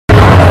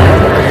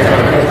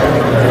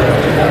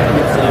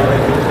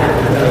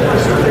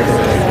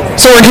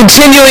So we're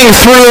continuing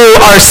through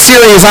our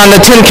series on the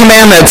Ten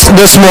Commandments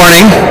this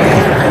morning.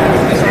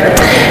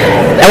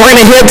 And we're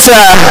going to hit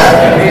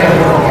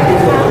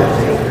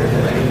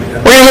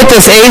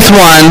this eighth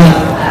one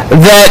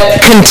that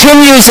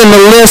continues in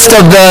the list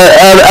of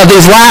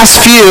these last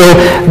few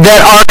that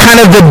are kind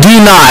of the do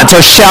nots,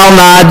 or shall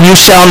not, you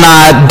shall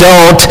not,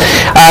 don't.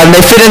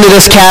 They fit into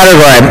this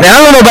category. And I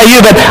don't know about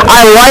you, but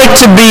I like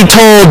to be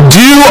told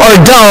do or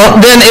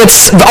don't, then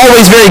it's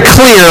always very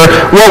clear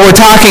what we're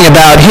talking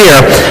about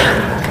here.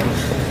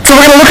 So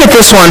we're going to look at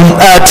this one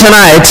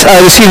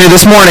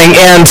this morning,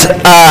 and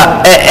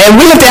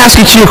we have to ask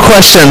a few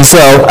questions,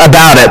 though,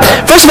 about it.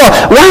 First of all,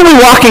 why are we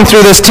walking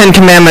through this Ten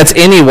Commandments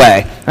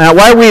anyway?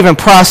 Why are we even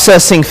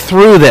processing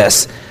through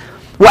this?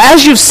 Well,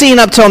 as you've seen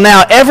up till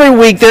now, every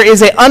week there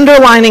is an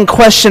underlining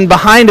question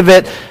behind of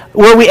it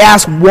where we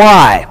ask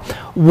why.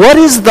 What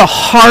is the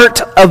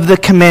heart of the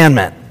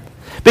commandment?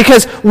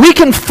 Because we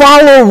can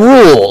follow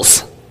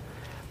rules,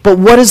 but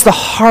what is the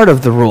heart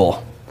of the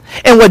rule?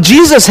 And what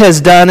Jesus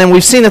has done, and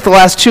we've seen it the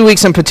last 2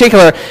 weeks in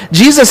particular,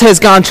 Jesus has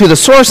gone to the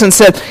source and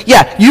said,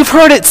 yeah, you've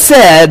heard it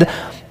said,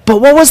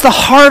 but what was the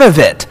heart of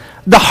it?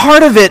 The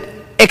heart of it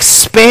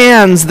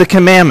expands the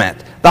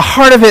commandment. The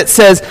heart of it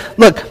says,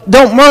 look,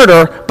 don't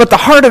murder, but the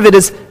heart of it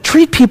is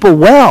treat people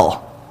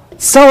well.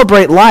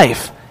 Celebrate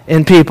life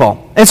in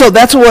people. And so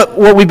that's what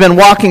we've been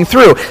walking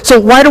through. So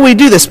why do we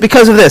do this?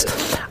 Because of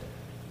this.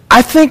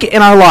 I think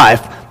in our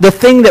life, the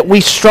thing that we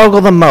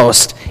struggle the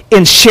most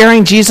in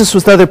sharing Jesus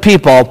with other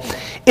people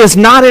is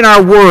not in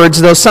our words,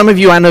 though some of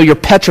you, I know you're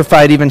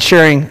petrified even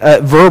sharing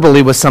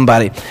verbally with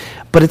somebody,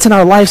 but it's in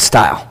our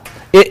lifestyle.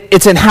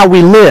 It's in how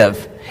we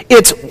live.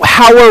 It's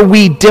how are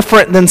we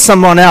different than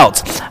someone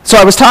else. So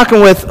I was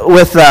talking with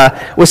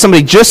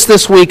somebody just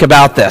this week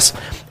about this,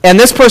 and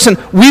this person,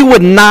 we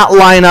would not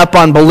line up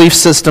on belief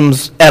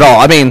systems at all.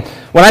 I mean,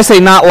 when I say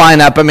not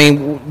line up, I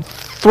mean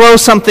throw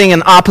something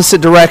in opposite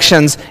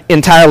directions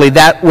entirely.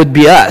 That would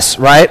be us,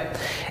 right?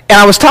 And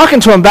I was talking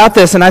to him about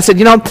this, and I said,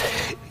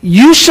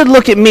 you should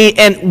look at me,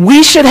 and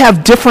we should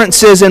have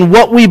differences in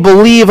what we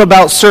believe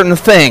about certain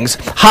things.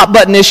 Hot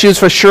button issues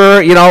for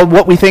sure,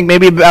 what we think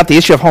maybe about the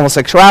issue of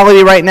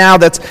homosexuality right now,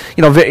 that's,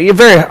 very,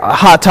 very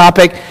hot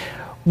topic.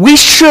 We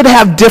should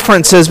have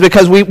differences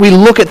because we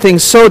look at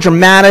things so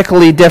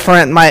dramatically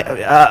different.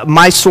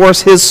 My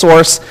source, his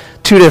source,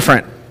 two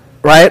different,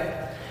 right?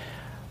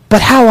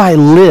 But how I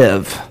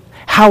live,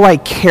 how I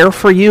care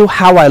for you,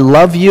 how I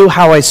love you,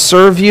 how I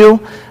serve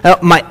you,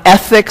 my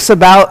ethics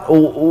about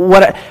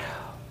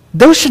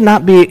those should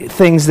not be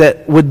things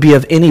that would be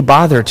of any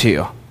bother to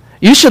you.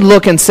 You should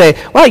look and say,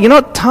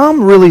 well,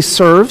 Tom really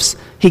serves,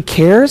 he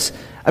cares.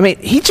 I mean,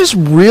 he's just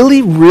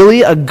really,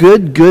 really a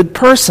good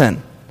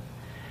person.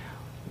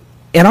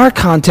 In our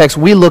context,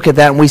 we look at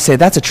that and we say,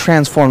 that's a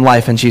transformed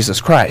life in Jesus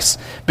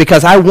Christ.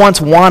 Because I once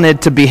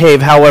wanted to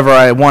behave however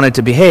I wanted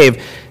to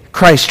behave.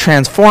 Christ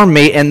transformed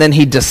me, and then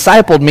he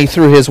discipled me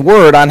through his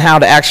word on how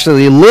to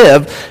actually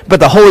live,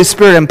 but the Holy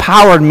Spirit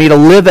empowered me to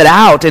live it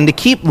out and to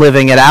keep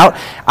living it out.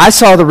 I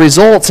saw the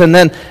results, and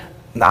then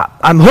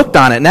I'm hooked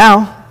on it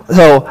now.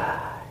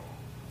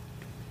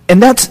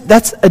 And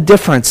that's a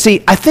difference.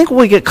 See, I think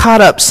we get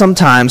caught up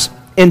sometimes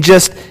in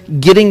just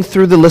getting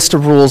through the list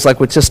of rules like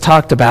we just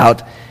talked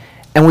about,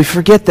 and we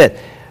forget that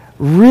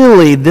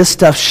really this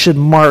stuff should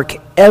mark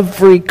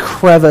every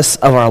crevice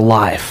of our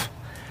life.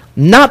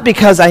 Not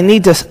because I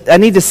need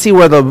to see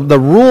where the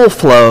rule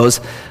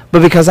flows,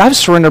 but because I've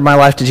surrendered my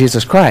life to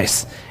Jesus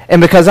Christ. And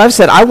because I've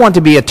said, I want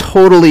to be a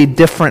totally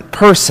different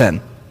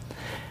person.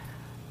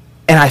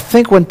 And I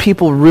think when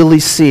people really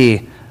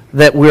see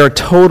that we're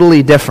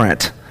totally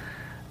different,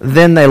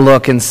 then they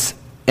look and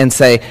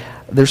say,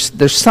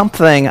 there's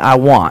something I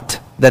want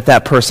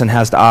that person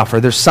has to offer.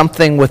 There's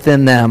something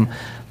within them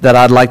that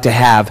I'd like to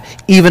have,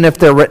 even if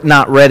they're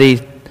not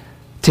ready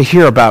to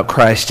hear about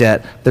Christ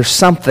yet. There's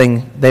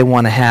something they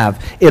want to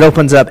have. It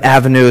opens up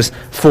avenues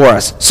for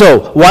us.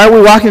 So, why are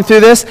we walking through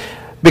this?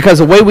 Because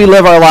the way we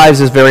live our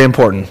lives is very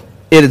important.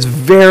 It is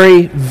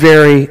very,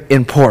 very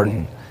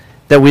important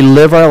that we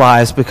live our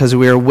lives because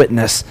we are a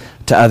witness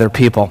to other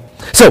people.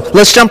 So,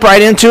 let's jump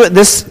right into it.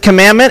 This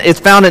commandment is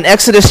found in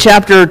Exodus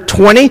chapter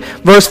 20,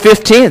 verse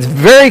 15. It's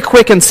very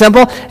quick and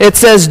simple. It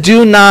says,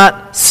 do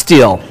not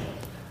steal.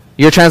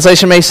 Your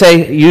translation may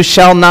say, you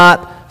shall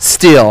not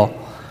steal.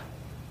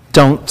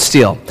 Don't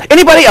steal.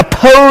 Anybody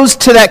opposed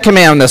to that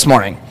command this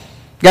morning?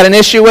 Got an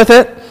issue with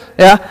it?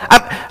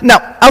 Yeah?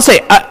 Now, I'll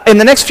say, in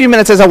the next few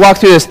minutes as I walk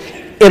through this,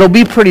 it'll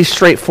be pretty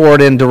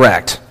straightforward and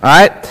direct. All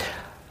right?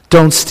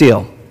 Don't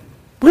steal.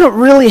 We don't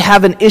really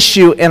have an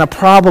issue and a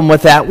problem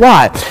with that.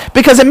 Why?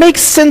 Because it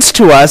makes sense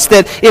to us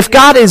that if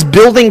God is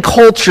building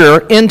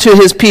culture into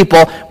his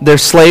people, they're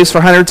slaves for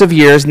hundreds of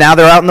years, now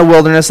they're out in the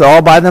wilderness, they're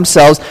all by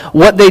themselves,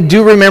 what they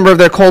do remember of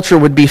their culture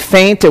would be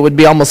faint, it would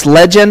be almost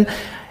legend,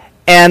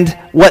 and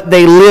what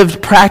they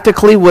lived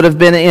practically would have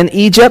been in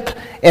Egypt,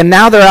 and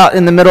now they're out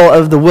in the middle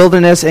of the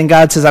wilderness, and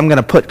God says, I'm going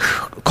to put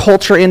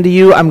culture into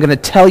you. I'm going to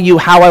tell you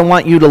how I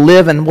want you to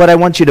live and what I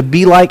want you to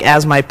be like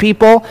as my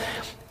people.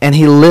 And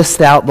he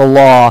lists out the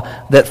law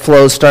that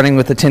flows starting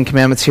with the Ten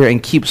Commandments here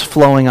and keeps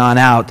flowing on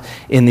out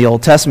in the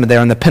Old Testament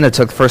there in the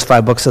Pentateuch, the first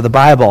 5 books of the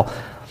Bible.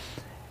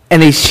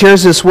 And he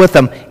shares this with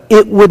them.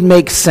 It would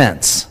make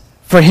sense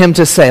for him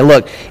to say,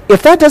 look,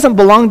 if that doesn't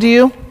belong to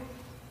you,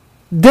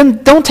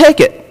 then don't take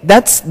it.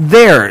 That's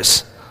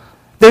theirs.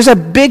 There's a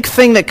big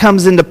thing that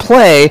comes into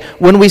play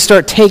when we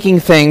start taking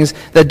things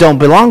that don't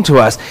belong to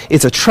us.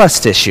 It's a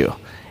trust issue.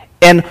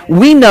 And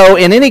we know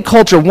in any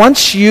culture,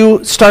 once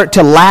you start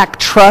to lack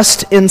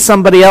trust in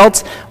somebody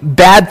else,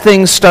 bad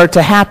things start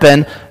to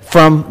happen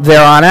from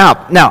there on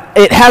out. Now,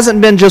 it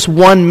hasn't been just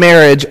one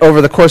marriage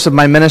over the course of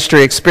my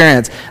ministry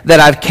experience that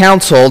I've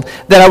counseled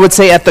that I would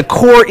say at the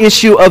core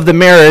issue of the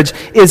marriage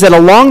is that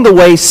along the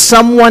way,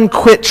 someone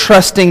quit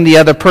trusting the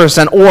other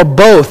person or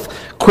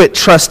both quit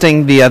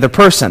trusting the other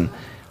person.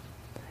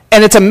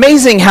 And it's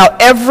amazing how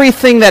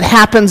everything that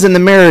happens in the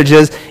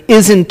marriages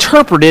is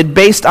interpreted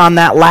based on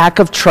that lack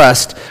of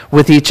trust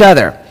with each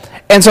other.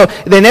 And so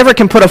they never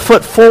can put a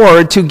foot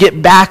forward to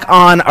get back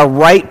on a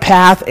right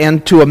path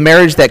and to a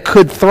marriage that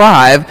could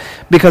thrive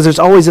because there's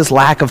always this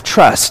lack of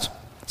trust.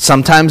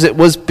 Sometimes it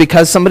was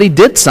because somebody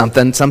did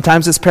something.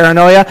 Sometimes it's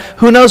paranoia.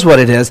 Who knows what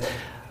it is?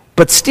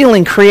 But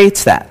stealing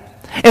creates that.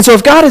 And so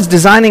if God is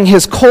designing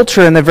his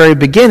culture in the very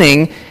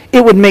beginning,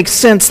 it would make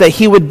sense that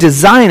he would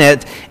design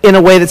it in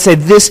a way that said,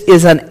 this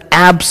is an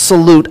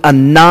absolute, a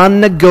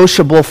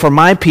non-negotiable for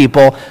my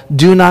people.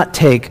 Do not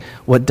take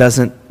what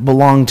doesn't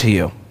belong to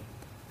you.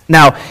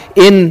 Now,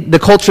 in the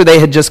culture they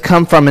had just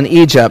come from in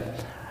Egypt,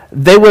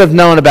 they would have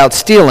known about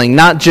stealing,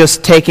 not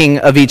just taking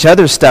of each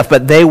other's stuff,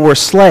 but they were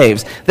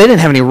slaves. They didn't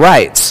have any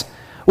rights,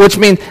 which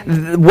means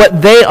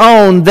what they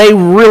owned, they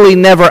really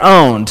never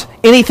owned.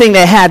 Anything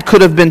they had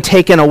could have been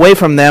taken away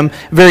from them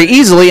very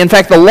easily. In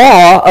fact, the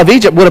law of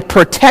Egypt would have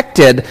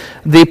protected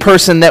the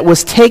person that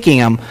was taking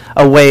them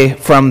away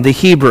from the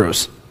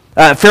Hebrews.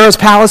 Pharaoh's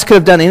palace could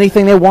have done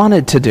anything they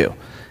wanted to do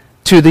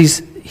to these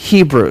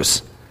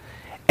Hebrews.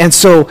 And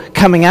so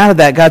coming out of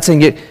that, God's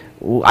saying,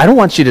 I don't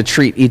want you to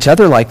treat each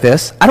other like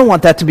this. I don't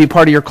want that to be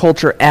part of your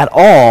culture at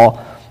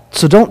all.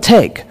 So don't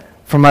take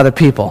from other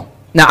people.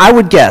 Now, I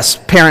would guess,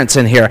 parents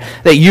in here,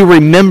 that you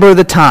remember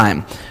the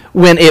time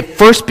when it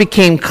first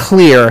became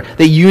clear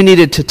that you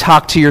needed to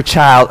talk to your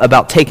child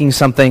about taking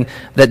something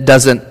that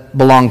doesn't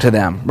belong to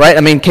them, right?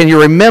 I mean, can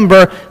you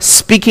remember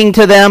speaking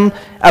to them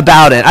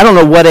about it? I don't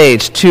know what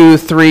age, 2,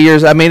 3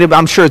 years. I mean,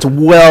 I'm sure it's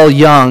well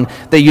young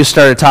that you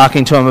started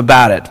talking to them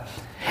about it.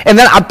 And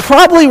then I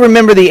probably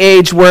remember the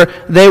age where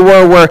they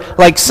were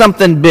like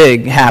something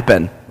big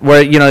happened,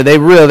 where,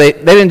 they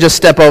didn't just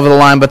step over the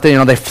line, but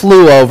they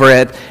flew over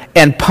it,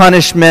 and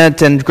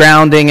punishment and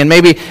grounding, and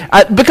maybe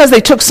because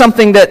they took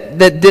something that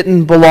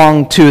didn't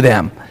belong to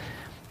them.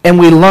 And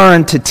we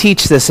learn to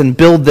teach this and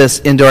build this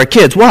into our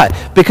kids. Why?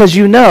 Because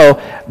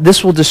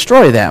this will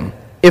destroy them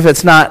if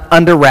it's not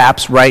under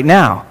wraps right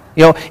now.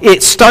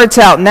 It starts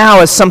out now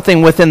as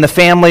something within the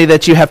family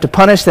that you have to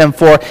punish them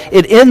for.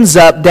 It ends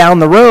up down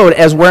the road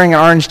as wearing an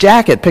orange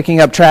jacket,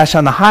 picking up trash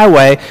on the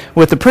highway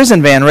with the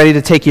prison van ready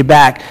to take you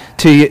back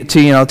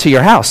to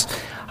your house.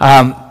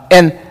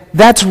 And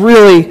that's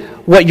really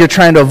what you're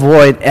trying to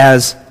avoid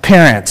as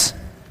parents.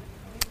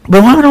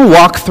 But I want to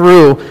walk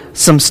through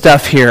some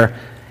stuff here.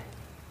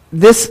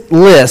 This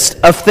list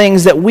of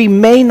things that we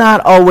may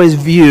not always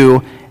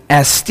view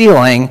as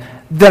stealing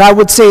that I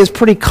would say is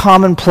pretty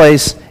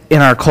commonplace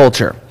in our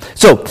culture.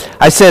 So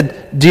I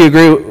said, do you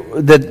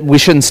agree that we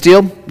shouldn't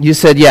steal? You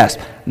said yes.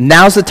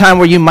 Now's the time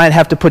where you might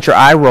have to put your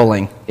eye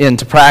rolling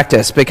into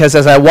practice, because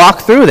as I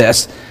walk through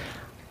this,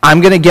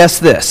 I'm going to guess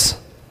this.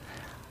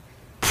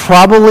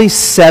 Probably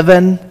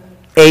 7,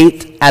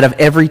 8 out of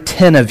every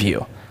 10 of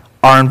you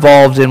are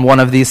involved in one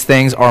of these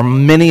things or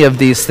many of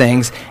these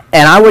things.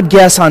 And I would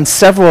guess on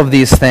several of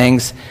these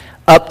things,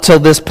 up till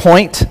this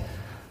point,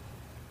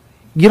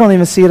 you don't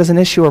even see it as an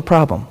issue or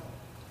problem,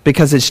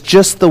 because it's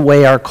just the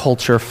way our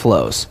culture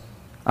flows.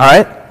 All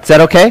right? Is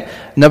that okay?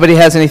 Nobody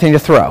has anything to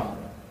throw.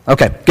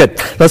 Okay, good.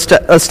 Let's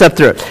step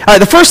through it. All right,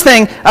 the first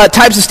thing,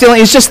 types of stealing,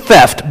 is just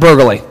theft,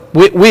 burglary.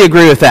 We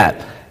agree with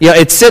that.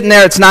 It's sitting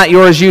there, it's not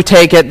yours, you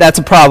take it, that's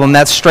a problem.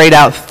 That's straight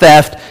out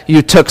theft,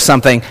 you took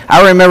something.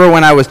 I remember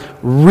when I was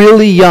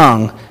really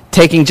young,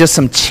 taking just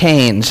some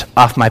change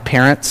off my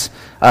parents'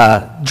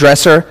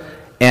 dresser,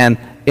 and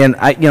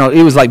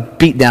it was like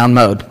beat down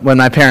mode when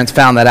my parents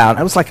found that out.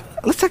 I was like,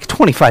 it's like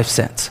 25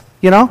 cents,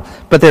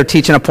 but they're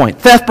teaching a point.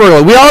 Theft,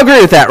 burglary, we all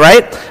agree with that,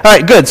 right? All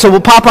right, good, so we'll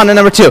pop on to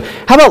number 2.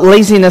 How about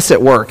laziness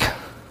at work?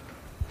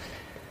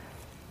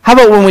 How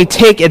about when we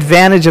take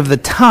advantage of the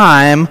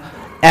time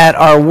at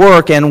our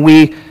work and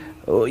we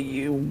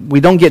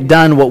don't get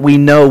done what we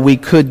know we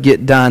could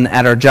get done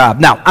at our job?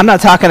 Now, I'm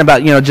not talking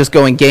about, just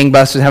going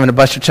gangbusters, having to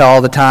bust your chow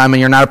all the time, and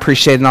you're not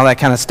appreciating all that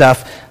kind of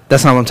stuff.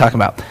 That's not what I'm talking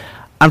about.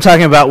 I'm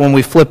talking about when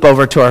we flip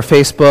over to our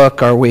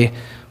Facebook, or we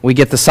we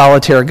get the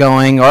solitaire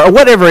going, or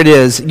whatever it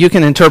is, you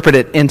can interpret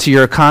it into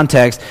your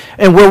context,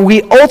 and where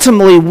we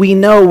ultimately, we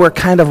know we're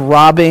kind of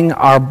robbing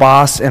our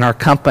boss and our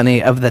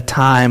company of the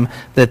time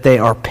that they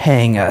are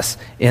paying us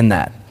in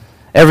that.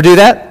 Ever do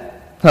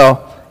that?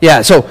 Oh,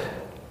 yeah, so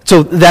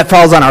that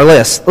falls on our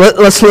list.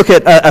 Let's look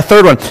at a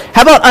third one.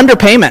 How about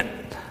underpayment?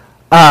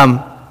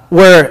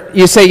 Where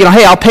you say,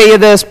 hey, I'll pay you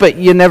this, but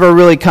you never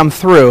really come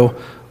through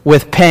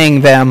with paying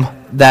them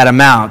that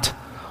amount.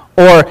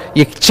 Or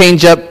you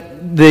change up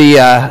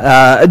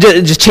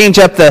just change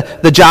up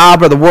the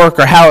job or the work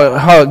or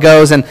how it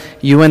goes, and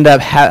you end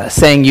up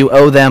saying you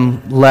owe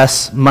them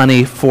less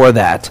money for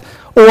that.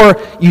 Or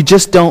you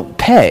just don't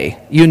pay.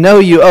 You know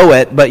you owe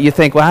it, but you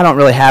think, well, I don't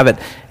really have it,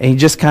 and you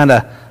just kind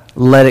of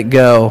let it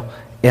go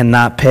and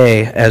not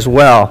pay as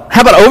well.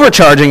 How about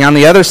overcharging on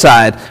the other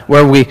side,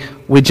 where we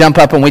jump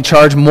up and we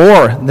charge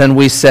more than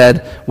we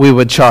said we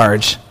would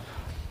charge?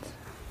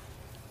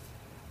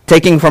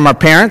 Taking from our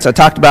parents, I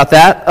talked about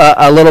that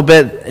a little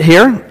bit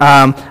here.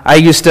 I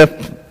used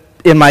to,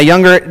 in my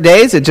younger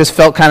days, it just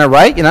felt kind of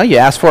right. You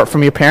ask for it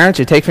from your parents,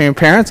 you take from your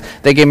parents.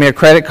 They gave me a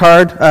credit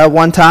card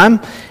one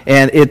time,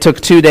 and it took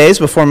 2 days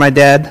before my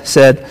dad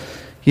said,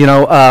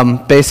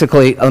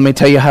 basically, let me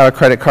tell you how a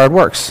credit card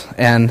works.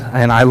 And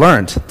I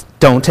learned,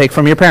 don't take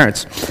from your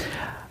parents.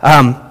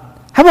 How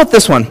about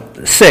this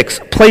one? 6,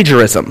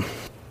 plagiarism.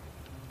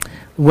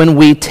 When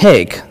we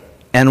take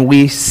and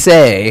we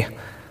say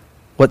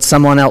what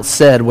someone else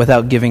said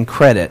without giving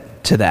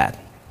credit to that.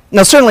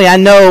 Now, certainly, I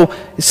know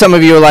some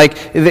of you are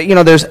like,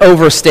 there's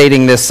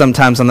overstating this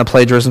sometimes on the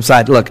plagiarism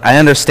side. Look, I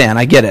understand,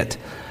 I get it.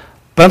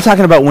 But I'm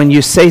talking about when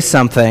you say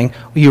something,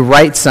 you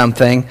write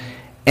something,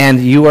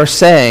 and you are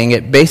saying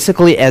it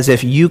basically as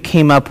if you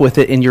came up with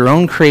it in your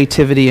own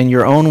creativity, in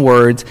your own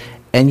words,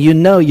 and you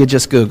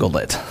just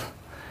Googled it.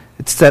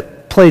 It's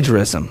that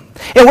plagiarism.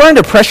 And we're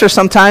under pressure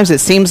sometimes, it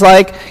seems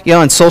like,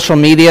 in social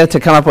media to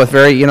come up with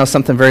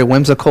something very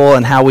whimsical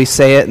and how we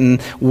say it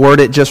and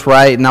word it just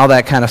right and all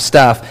that kind of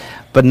stuff.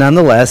 But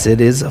nonetheless, it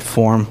is a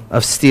form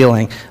of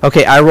stealing.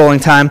 Okay, eye-rolling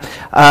time.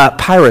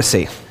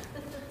 Piracy.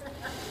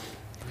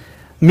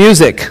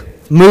 Music,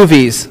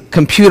 movies,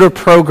 computer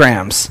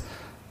programs.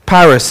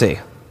 Piracy.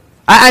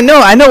 I know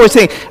what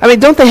you're saying.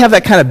 Don't they have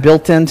that kind of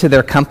built into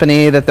their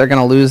company that they're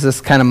going to lose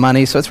this kind of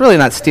money? So it's really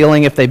not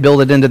stealing if they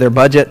build it into their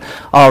budget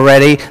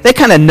already. They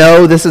kind of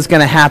know this is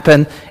going to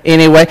happen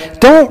anyway.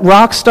 Don't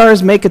rock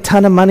stars make a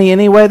ton of money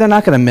anyway? They're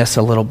not going to miss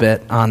a little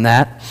bit on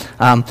that.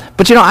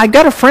 But I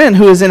got a friend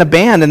who is in a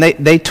band, and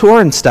they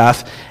tour and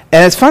stuff.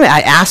 And it's funny,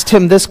 I asked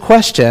him this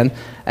question,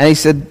 and he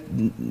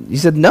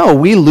said, no,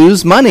 we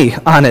lose money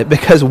on it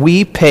because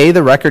we pay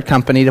the record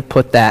company to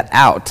put that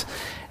out.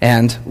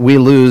 And we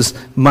lose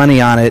money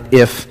on it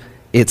if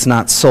it's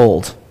not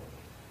sold.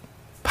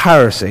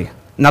 Piracy.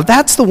 Now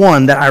that's the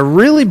one that I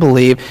really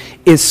believe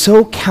is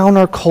so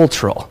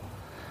countercultural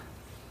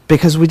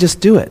because we just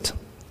do it.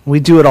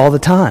 We do it all the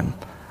time.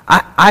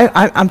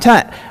 I'm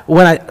telling you,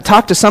 when I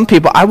talk to some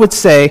people, I would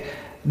say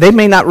they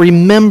may not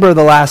remember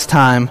the last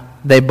time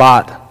they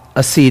bought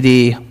a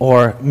CD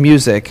or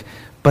music,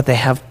 but they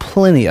have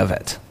plenty of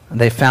it.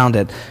 They found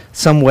it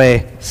some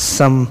way,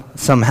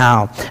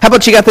 somehow. How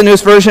about you got the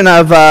newest version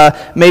of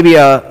maybe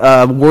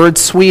a word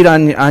suite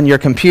on your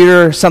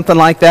computer, something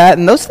like that,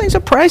 and those things are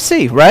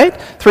pricey, right?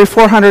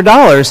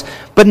 $300-$400,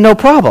 but no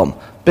problem.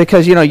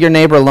 Because, your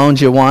neighbor loans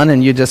you one,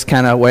 and you just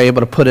kind of were able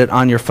to put it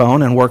on your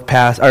phone and work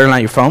past, or not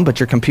your phone, but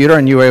your computer,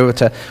 and you were able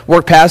to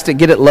work past it,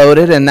 get it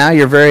loaded, and now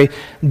you're very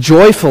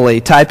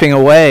joyfully typing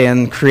away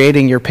and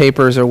creating your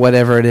papers or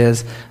whatever it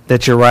is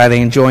that you're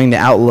writing, enjoying the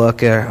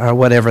Outlook or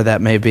whatever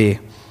that may be.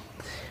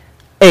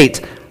 8,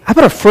 how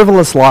about a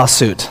frivolous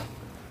lawsuit?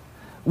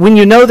 When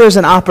you know there's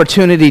an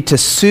opportunity to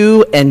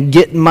sue and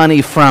get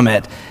money from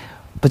it,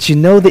 but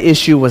the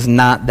issue was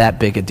not that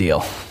big a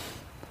deal.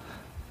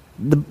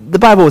 The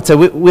Bible would say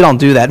we don't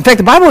do that. In fact,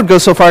 the Bible would go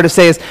so far to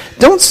say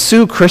don't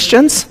sue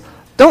Christians.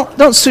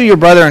 Don't sue your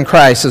brother in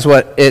Christ is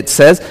what it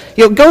says.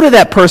 Go to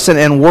that person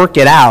and work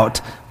it out,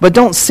 but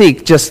don't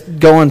seek just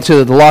going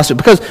to the lawsuit.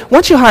 Because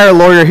once you hire a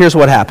lawyer, here's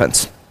what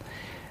happens.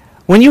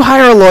 When you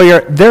hire a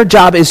lawyer, their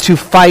job is to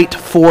fight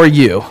for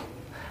you,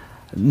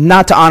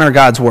 not to honor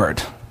God's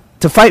word.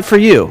 To fight for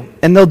you.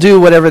 And they'll do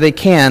whatever they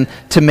can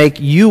to make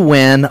you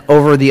win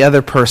over the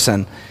other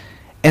person.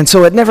 And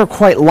so it never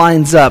quite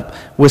lines up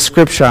with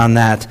Scripture on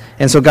that.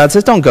 And so God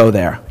says, don't go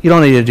there. You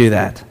don't need to do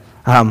that.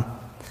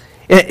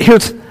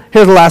 Here's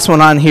the last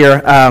one on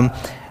here.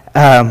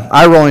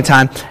 Eye-rolling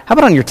time. How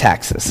about on your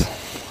taxes?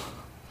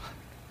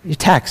 Your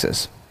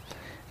taxes.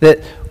 That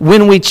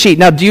when we cheat.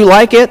 Now, do you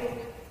like it?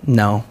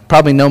 No.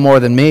 Probably no more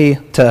than me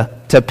to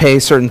pay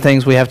certain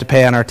things we have to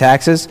pay on our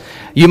taxes.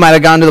 You might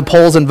have gone to the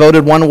polls and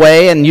voted one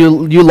way, and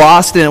you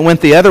lost and it went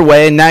the other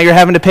way, and now you're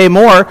having to pay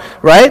more,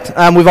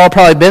 right? We've all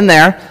probably been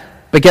there.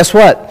 But guess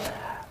what?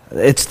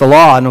 It's the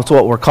law, and it's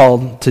what we're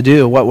called to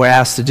do, what we're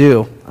asked to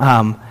do.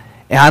 And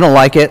I don't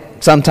like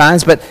it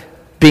sometimes, but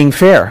being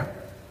fair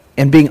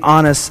and being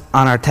honest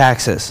on our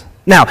taxes.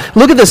 Now,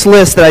 look at this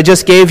list that I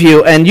just gave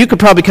you, and you could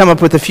probably come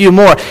up with a few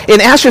more.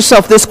 And ask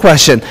yourself this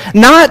question.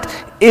 Not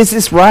is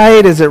this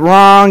right? Is it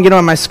wrong?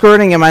 Am I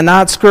skirting? Am I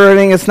not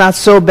skirting? It's not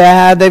so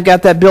bad. They've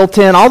got that built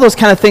in. All those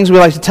kind of things we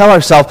like to tell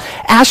ourselves.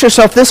 Ask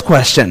yourself this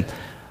question.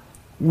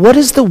 What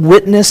is the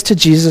witness to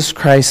Jesus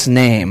Christ's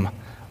name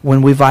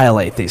when we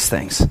violate these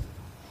things?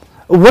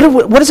 What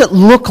does it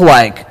look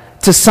like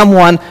to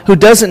someone who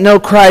doesn't know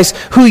Christ,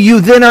 who you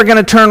then are going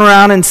to turn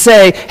around and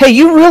say, hey,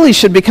 you really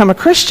should become a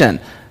Christian.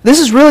 This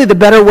is really the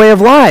better way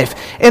of life.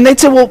 And they'd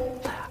say, well,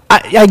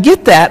 I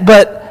get that,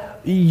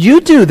 but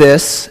you do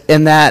this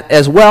and that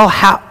as well.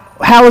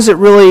 How is it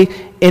really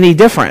any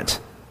different?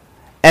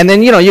 And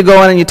then, you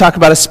go in and you talk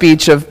about a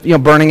speech of,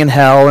 burning in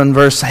hell and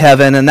versus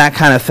heaven and that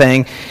kind of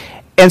thing.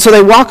 And so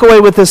they walk away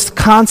with this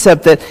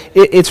concept that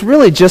it's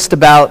really just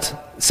about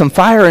some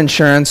fire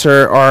insurance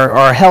or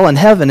a hell and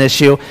heaven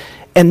issue,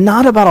 and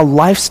not about a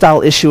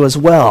lifestyle issue as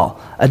well,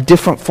 a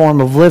different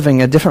form of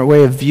living, a different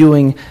way of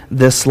viewing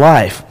this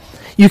life.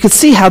 You can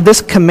see how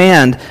this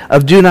command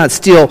of do not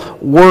steal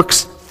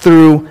works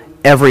through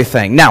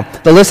everything. Now,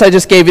 the list I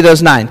just gave you,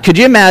 those 9. Could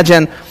you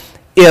imagine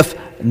if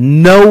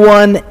no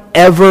one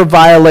ever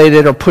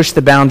violated or pushed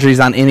the boundaries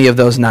on any of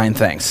those 9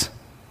 things?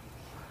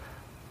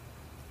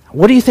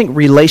 What do you think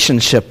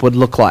relationship would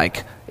look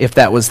like if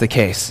that was the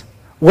case?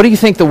 What do you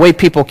think the way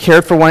people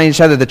cared for one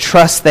another, the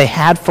trust they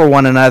had for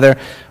one another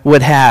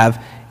would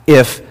have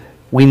if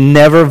we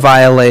never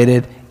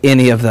violated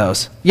any of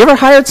those? You ever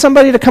hired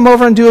somebody to come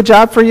over and do a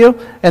job for you,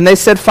 and they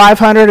said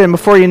 $500, and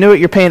before you knew it,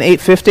 you're paying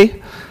 $850,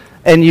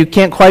 and you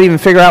can't quite even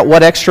figure out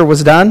what extra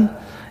was done?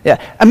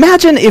 Yeah.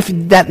 Imagine if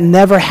that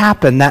never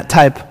happened, that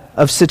type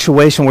of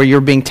situation where you're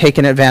being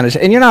taken advantage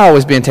of. And you're not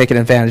always being taken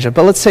advantage of,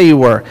 but let's say you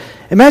were.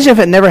 Imagine if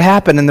it never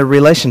happened and the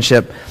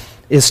relationship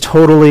is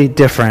totally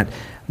different.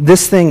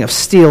 This thing of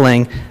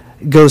stealing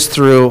goes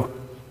through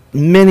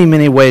many,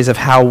 many ways of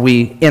how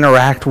we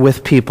interact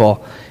with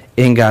people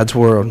in God's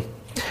Word.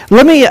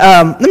 Let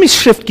me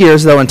shift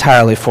gears, though,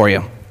 entirely for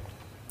you.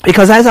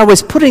 Because as I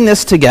was putting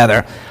this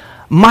together,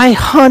 my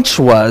hunch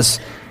was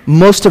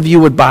most of you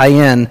would buy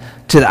in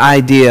to the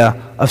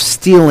idea of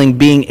stealing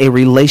being a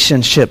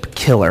relationship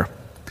killer.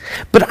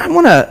 But I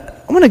want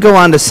to go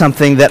on to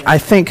something that I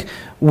think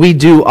we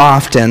do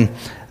often,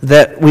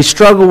 that we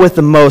struggle with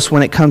the most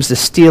when it comes to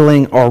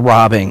stealing or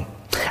robbing.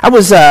 I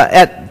was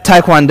at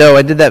Taekwondo.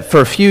 I did that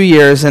for a few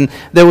years, and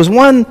there was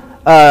one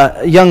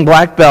young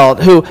black belt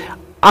who,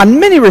 on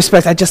many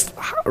respects, I just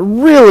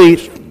really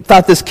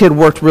thought this kid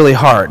worked really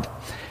hard.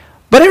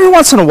 But every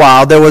once in a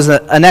while, there was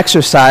an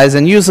exercise,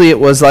 and usually it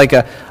was like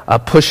a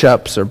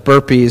push-ups or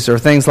burpees or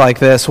things like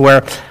this,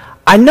 where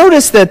I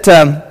noticed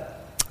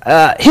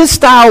that his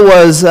style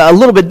was a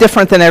little bit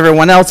different than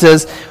everyone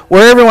else's,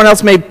 where everyone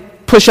else may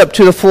push up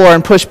to the floor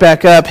and push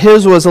back up.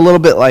 His was a little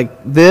bit like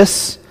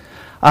this.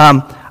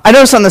 I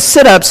noticed on the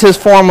sit-ups, his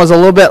form was a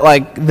little bit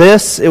like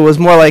this. It was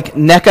more like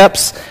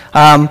neck-ups,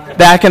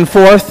 back and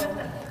forth.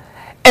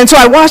 And so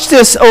I watched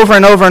this over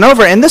and over and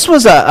over, and this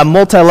was a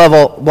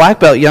multi-level black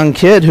belt young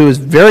kid who was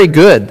very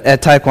good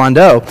at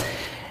Taekwondo.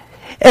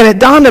 And it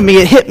dawned on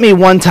me, it hit me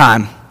one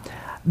time,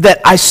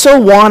 that I so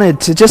wanted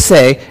to just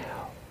say,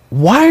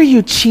 why are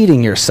you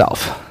cheating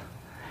yourself?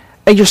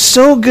 And you're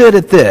so good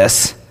at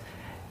this.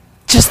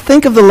 Just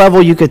think of the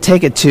level you could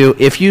take it to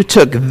if you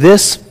took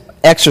this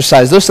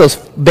exercise, those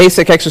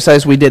basic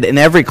exercises we did in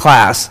every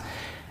class,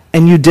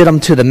 and you did them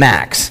to the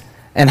max,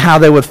 and how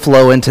they would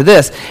flow into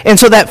this. And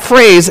so that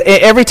phrase,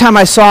 every time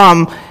I saw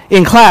him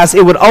in class,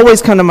 it would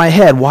always come to my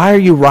head, why are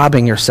you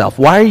robbing yourself?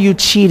 Why are you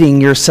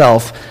cheating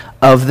yourself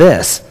of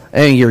this?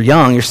 And you're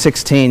young, you're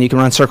 16, you can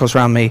run circles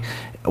around me.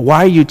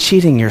 Why are you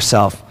cheating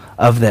yourself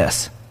of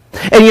this?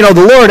 And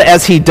the Lord,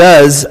 as he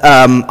does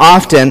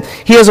often,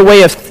 he has a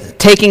way of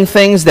taking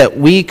things that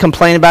we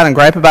complain about and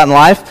gripe about in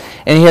life,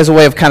 and he has a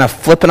way of kind of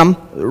flipping them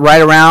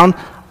right around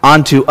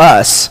onto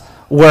us,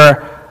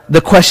 where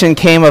the question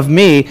came of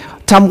me,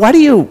 Tom, why do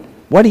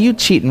you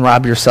cheat and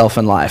rob yourself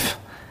in life?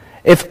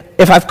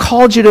 If I've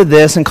called you to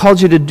this and called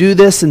you to do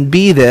this and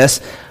be this,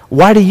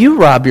 why do you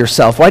rob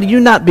yourself? Why do you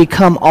not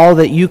become all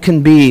that you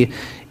can be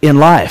in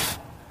life?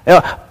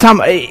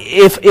 Tom,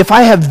 if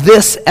I have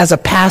this as a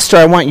pastor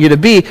I want you to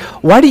be,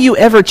 why do you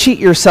ever cheat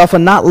yourself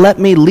and not let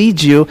me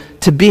lead you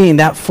to being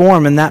that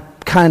form and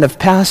that kind of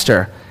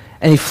pastor?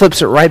 And he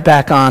flips it right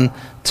back on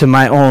to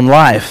my own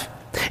life.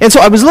 And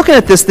so I was looking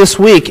at this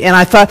week, and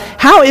I thought,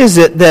 how is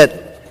it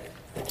that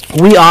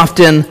we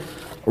often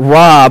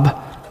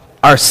rob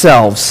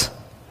ourselves?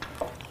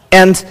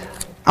 And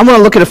I'm going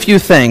to look at a few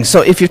things.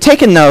 So if you're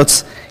taking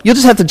notes, you'll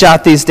just have to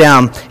jot these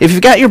down. If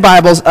you've got your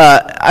Bibles,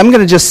 I'm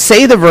going to just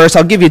say the verse.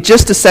 I'll give you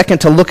just a second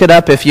to look it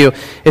up if you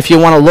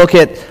want to look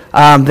it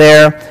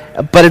there.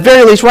 But at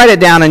very least, write it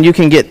down and you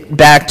can get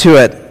back to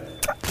it.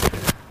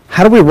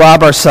 How do we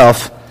rob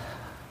ourselves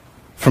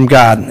from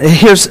God?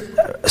 Here's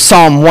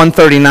Psalm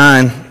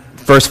 139,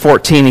 verse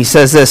 14. He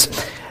says this,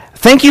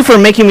 "Thank you for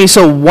making me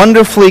so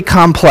wonderfully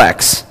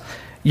complex.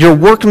 Your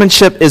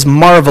workmanship is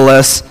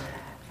marvelous.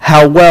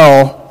 How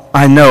well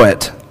I know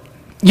it."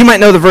 You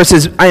might know the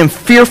verses, "I am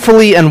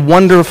fearfully and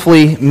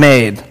wonderfully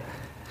made."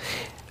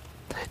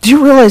 Do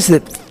you realize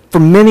that for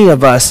many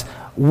of us,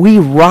 we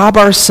rob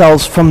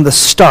ourselves from the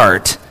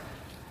start.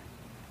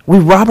 We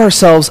rob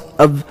ourselves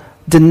of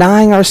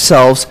denying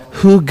ourselves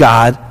who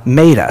God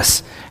made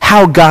us,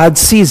 how God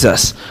sees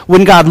us.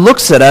 When God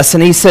looks at us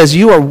and he says,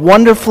 you are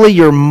wonderfully,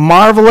 you're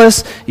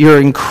marvelous, you're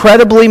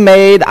incredibly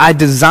made, I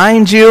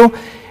designed you,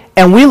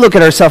 and we look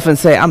at ourselves and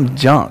say, I'm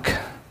junk.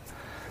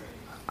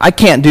 I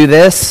can't do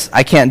this,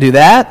 I can't do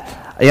that.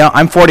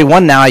 I'm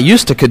 41 now, I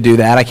used to could do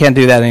that, I can't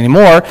do that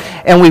anymore.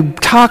 And we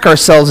talk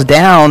ourselves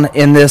down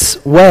in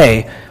this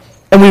way.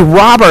 And we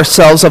rob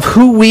ourselves of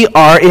who we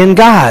are in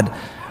God.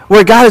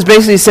 Where God has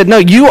basically said, no,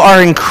 you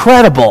are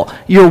incredible,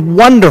 you're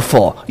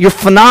wonderful, you're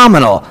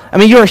phenomenal. I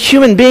mean, you're a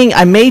human being,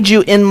 I made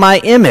you in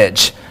my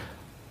image.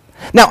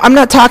 Now, I'm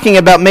not talking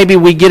about maybe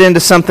we get into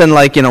something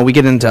like, we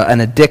get into an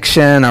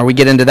addiction or we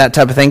get into that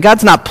type of thing.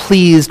 God's not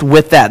pleased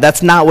with that.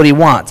 That's not what he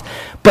wants.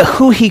 But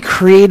who he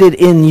created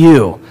in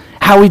you,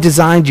 how he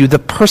designed you, the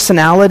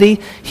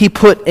personality he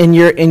put in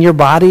your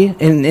body,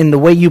 in the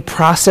way you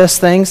process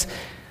things,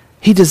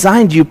 he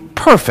designed you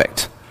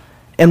perfect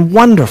and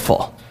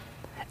wonderful.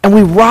 And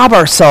we rob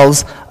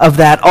ourselves of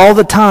that all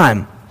the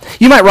time.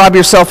 You might rob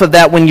yourself of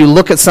that when you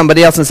look at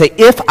somebody else and say,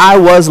 if I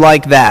was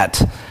like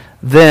that,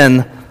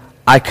 then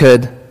I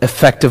could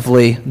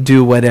effectively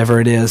do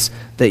whatever it is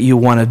that you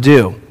want to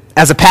do.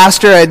 As a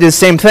pastor, I do the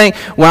same thing.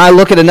 When I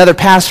look at another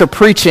pastor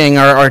preaching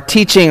or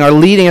teaching or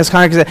leading his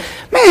congregation,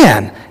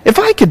 man, if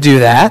I could do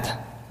that.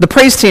 The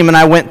praise team and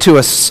I went to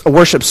a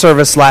worship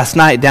service last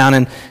night down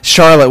in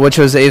Charlotte, which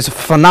was a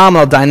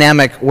phenomenal,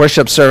 dynamic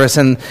worship service.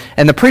 And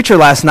the preacher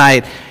last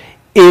night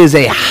is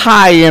a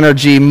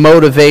high-energy,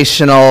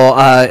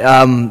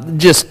 motivational,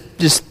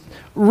 just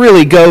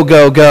really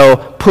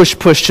go,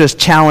 push, just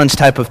challenge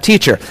type of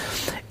teacher.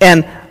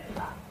 And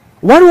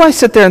why do I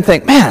sit there and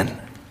think, man,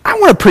 I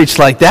want to preach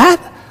like that.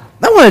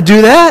 I want to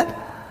do that.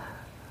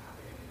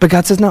 But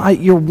God says, no,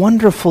 you're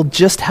wonderful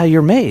just how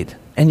you're made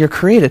and you're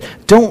created.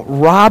 Don't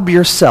rob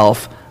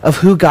yourself of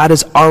who God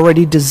has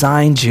already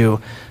designed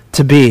you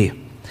to be.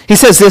 He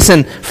says this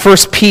in 1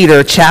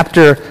 Peter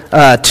chapter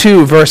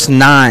 2, verse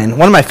 9.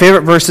 One of my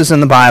favorite verses in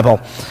the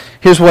Bible.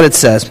 Here's what it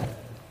says.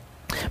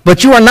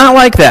 But you are not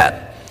like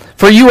that.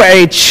 For you are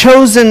a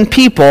chosen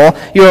people.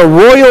 You're a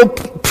royal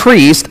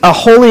priest, a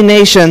holy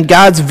nation,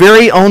 God's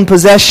very own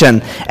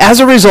possession. As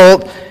a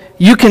result,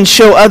 you can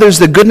show others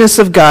the goodness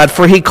of God,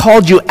 for he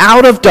called you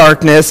out of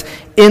darkness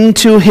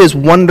into his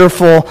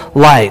wonderful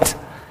light.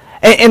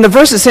 And the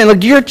verse is saying,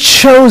 look, you're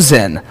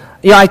chosen.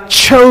 I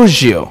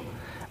chose you.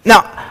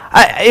 Now,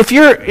 if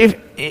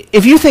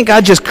you think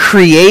I just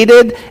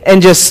created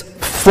and just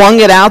flung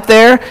it out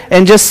there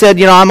and just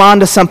said, I'm on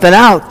to something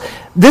else,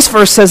 this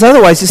verse says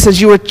otherwise. It says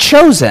you were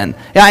chosen.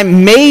 I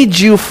made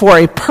you for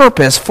a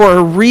purpose, for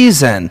a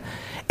reason.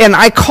 And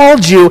I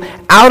called you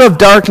out of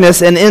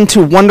darkness and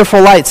into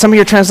wonderful light. Some of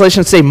your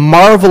translations say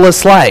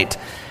marvelous light.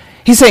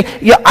 He's saying,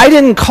 I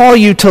didn't call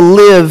you to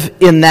live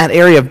in that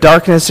area of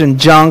darkness and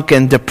junk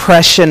and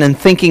depression and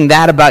thinking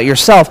that about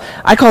yourself.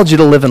 I called you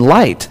to live in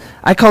light.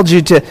 I called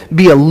you to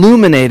be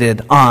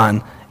illuminated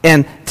on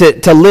and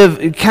to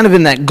live kind of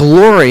in that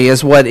glory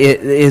is what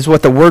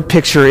the word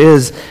picture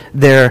is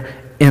there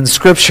in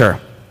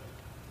Scripture.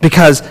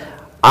 Because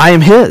I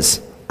am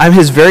his. I'm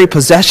his very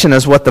possession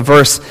is what the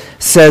verse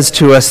says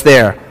to us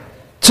there.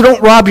 So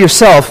don't rob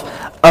yourself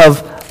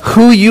of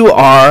who you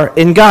are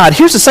in God.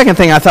 Here's the second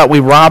thing I thought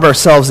we rob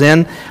ourselves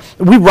in.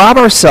 We rob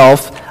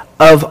ourselves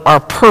of our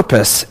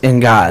purpose in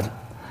God.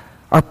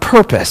 Our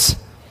purpose.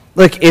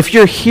 Look, if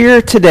you're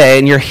here today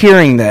and you're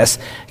hearing this,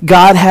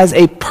 God has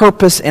a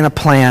purpose and a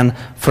plan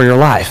for your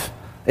life.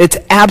 It's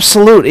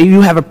absolute.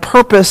 You have a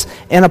purpose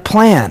and a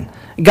plan.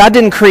 God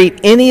didn't create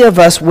any of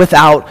us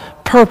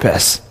without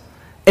purpose.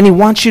 And he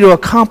wants you to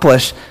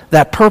accomplish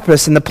that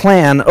purpose and the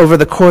plan over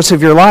the course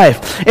of your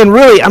life. And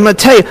really, I'm going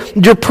to tell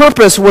you, your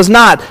purpose was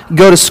not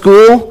go to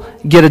school,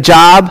 get a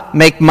job,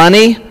 make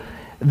money,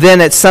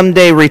 then at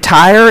someday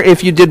retire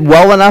if you did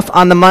well enough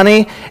on the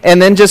money,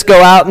 and then just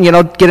go out and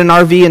get an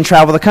RV and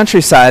travel the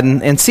countryside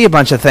and see a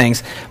bunch of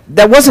things.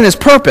 That wasn't his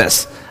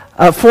purpose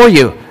for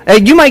you.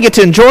 You might get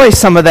to enjoy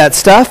some of that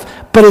stuff,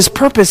 but his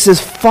purpose is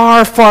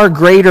far, far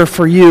greater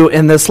for you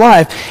in this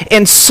life.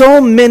 And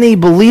so many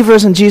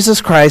believers in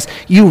Jesus Christ,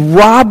 you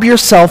rob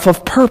yourself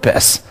of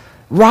purpose.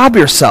 Rob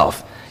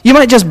yourself. You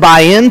might just buy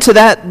into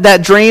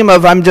that dream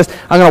of I'm going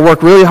to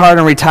work really hard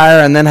and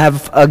retire and then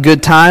have a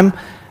good time.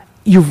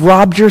 You've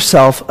robbed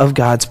yourself of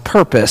God's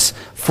purpose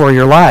for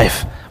your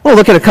life. We'll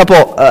look at a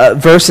couple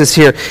verses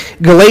here.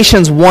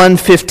 Galatians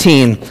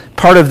 1:15,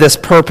 part of this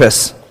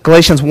purpose.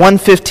 Galatians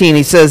 1:15,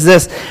 he says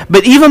this,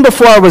 but even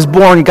before I was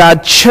born,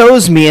 God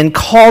chose me and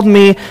called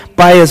me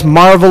by his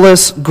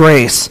marvelous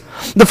grace.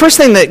 The first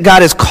thing that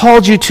God has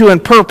called you to in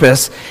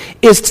purpose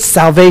is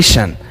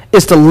salvation,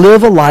 is to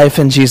live a life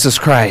in Jesus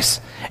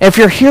Christ. If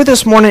you're here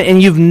this morning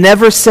and you've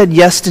never said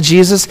yes to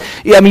Jesus,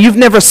 you've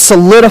never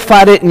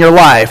solidified it in your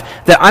life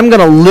that I'm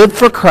going to live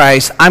for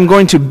Christ, I'm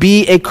going to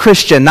be a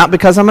Christian, not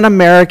because I'm an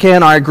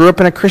American or I grew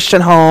up in a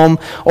Christian home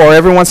or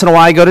every once in a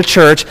while I go to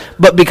church,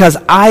 but because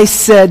I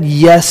said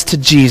yes to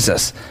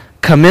Jesus.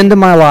 come into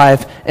my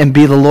life and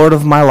be the Lord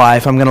of my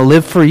life, I'm going to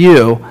live for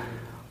you,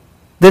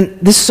 then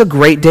this is a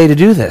great day to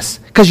do this,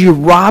 because you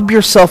rob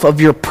yourself of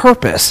your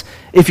purpose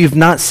if you've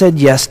not said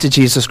yes to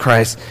Jesus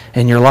Christ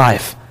in your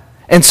life.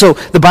 And so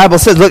the Bible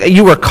says, look,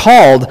 you were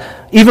called,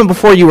 even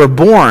before you were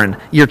born,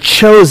 you're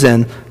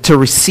chosen to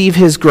receive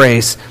his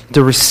grace,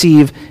 to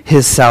receive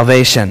his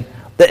salvation.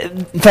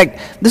 In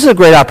fact, this is a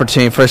great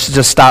opportunity for us to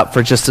just stop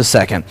for just a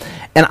second.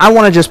 And I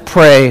want to just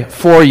pray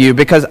for you,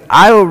 because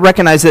I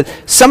recognize that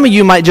some of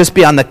you might just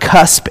be on the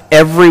cusp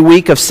every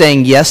week of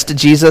saying yes to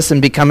Jesus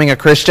and becoming a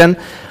Christian.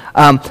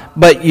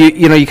 But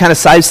you kind of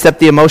sidestep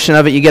the emotion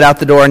of it. You get out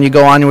the door and you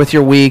go on with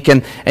your week,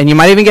 and you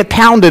might even get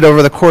pounded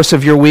over the course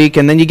of your week,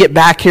 and then you get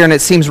back here and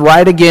it seems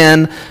right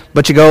again,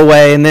 but you go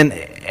away, and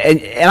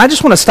I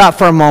just want to stop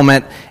for a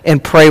moment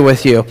and pray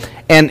with you.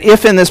 And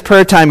if in this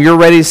prayer time you're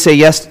ready to say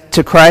yes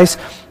to Christ,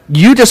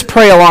 you just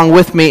pray along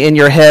with me in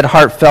your head,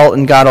 heartfelt,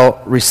 and God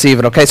will receive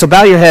it. Okay, so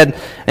bow your head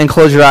and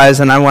close your eyes,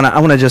 and I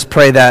want to just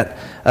pray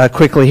that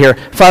quickly here.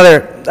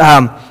 Father,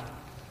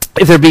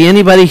 if there be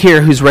anybody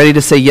here who's ready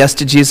to say yes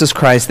to Jesus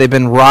Christ, they've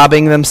been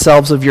robbing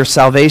themselves of your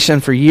salvation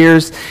for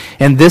years,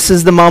 and this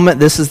is the moment,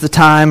 this is the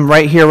time,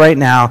 right here, right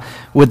now,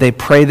 would they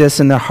pray this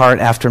in their heart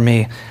after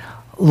me?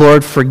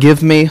 Lord,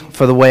 forgive me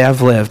for the way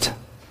I've lived.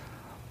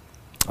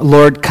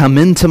 Lord, come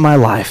into my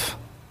life.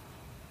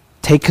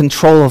 Take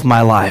control of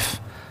my life.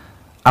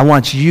 I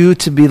want you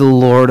to be the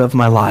Lord of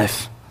my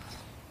life.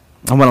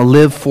 I want to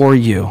live for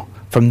you.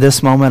 From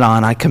this moment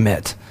on, I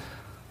commit.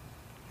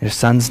 In your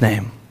Son's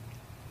name.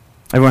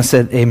 Everyone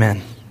said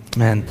amen.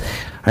 Amen.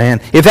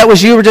 And if that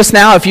was you just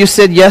now, if you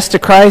said yes to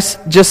Christ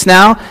just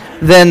now,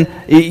 then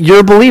you're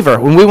a believer.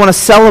 And we want to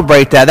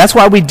celebrate that. That's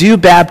why we do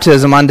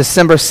baptism on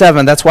December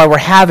 7th. That's why we're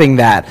having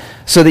that,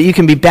 so that you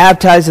can be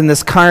baptized and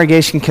this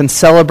congregation can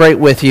celebrate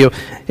with you.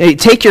 Hey,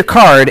 take your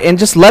card and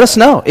just let us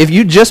know. If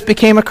you just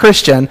became a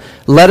Christian,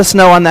 let us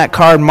know on that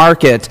card,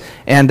 mark it,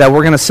 and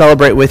we're going to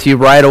celebrate with you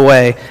right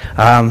away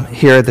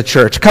here at the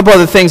church. A couple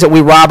other things that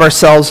we rob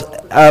ourselves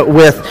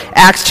with.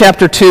 Acts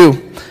chapter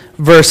 2.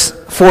 Verse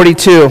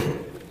 42,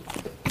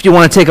 if you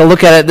want to take a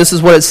look at it, this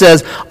is what it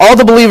says. All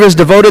the believers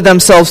devoted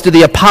themselves to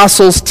the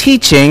apostles'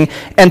 teaching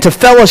and to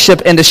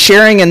fellowship and to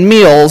sharing in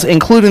meals,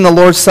 including the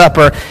Lord's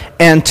Supper,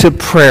 and to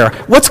prayer.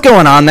 What's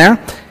going on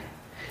there?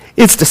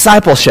 It's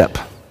discipleship.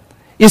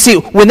 You see,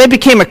 when they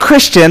became a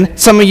Christian,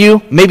 some of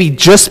you maybe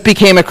just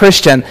became a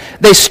Christian,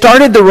 they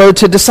started the road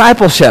to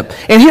discipleship.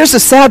 And here's the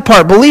sad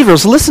part.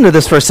 Believers, listen to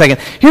this for a second.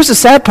 Here's the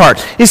sad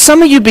part, is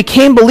some of you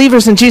became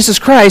believers in Jesus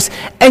Christ,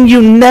 and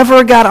you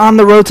never got on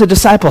the road to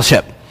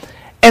discipleship.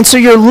 And so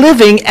you're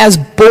living as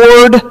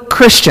bored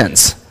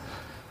Christians,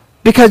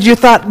 because you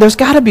thought, there's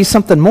got to be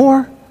something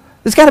more.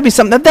 There's got to be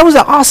something. That was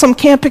an awesome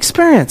camp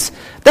experience.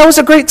 That was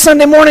a great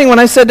Sunday morning when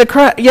I said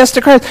yes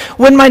to Christ.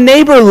 When my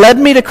neighbor led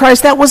me to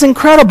Christ, that was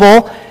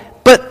incredible,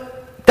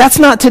 but that's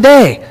not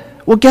today.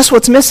 Well, guess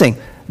what's missing?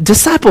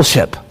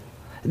 Discipleship.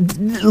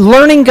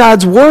 Learning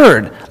God's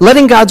Word,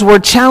 letting God's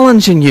Word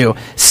challenging you,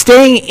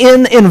 staying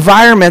in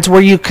environments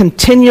where you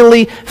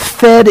continually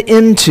fed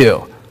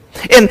into.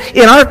 And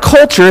in our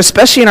culture,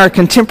 especially in our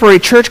contemporary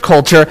church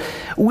culture,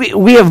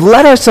 we have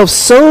let ourselves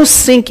so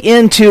sink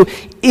into,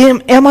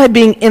 am I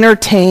being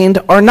entertained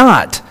or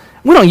not?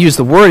 We don't use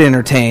the word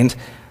entertained,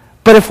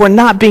 but if we're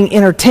not being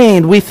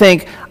entertained, we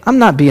think, I'm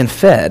not being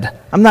fed.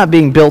 I'm not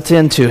being built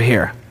into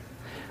here.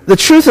 The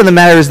truth of the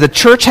matter is the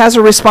church has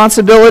a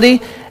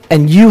responsibility,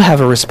 and you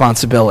have a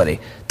responsibility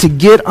to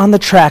get on the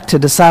track to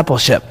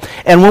discipleship.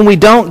 And when we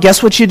don't,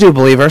 guess what you do,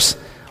 believers?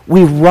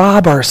 We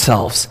rob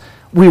ourselves.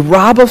 We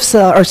rob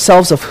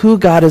ourselves of who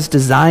God has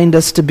designed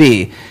us to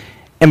be.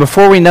 And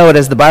before we know it,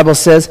 as the Bible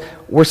says,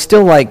 we're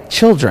still like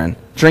children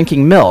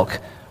drinking milk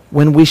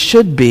when we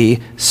should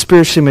be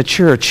spiritually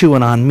mature,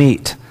 chewing on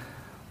meat.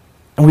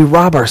 And we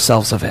rob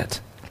ourselves of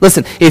it.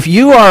 Listen, if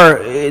you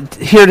are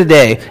here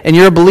today and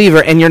you're a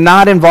believer and you're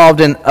not involved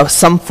in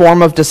some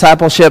form of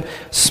discipleship,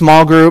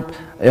 small group,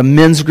 a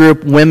men's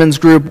group, women's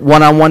group,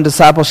 one-on-one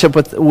discipleship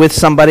with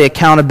somebody,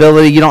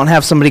 accountability, you don't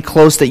have somebody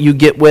close that you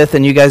get with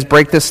and you guys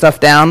break this stuff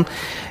down,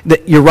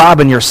 that you're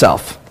robbing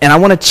yourself. And I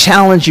want to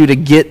challenge you to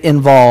get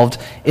involved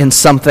in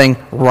something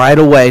right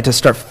away, to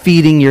start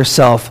feeding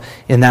yourself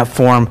in that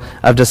form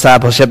of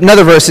discipleship.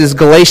 Another verse is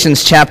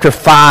Galatians chapter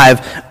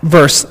 5,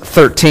 verse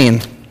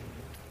 13.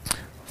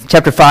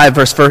 Chapter 5,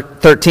 verse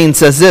 13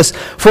 says this,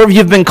 "For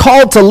you've been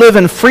called to live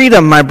in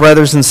freedom, my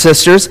brothers and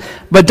sisters,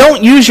 but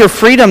don't use your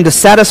freedom to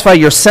satisfy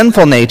your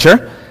sinful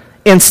nature.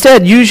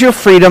 Instead, use your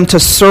freedom to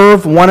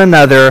serve one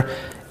another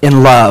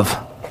in love."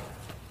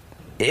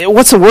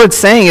 What's the word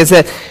saying is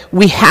that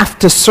we have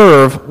to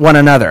serve one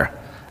another,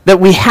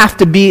 that we have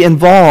to be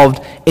involved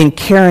in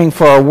caring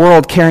for our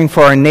world, caring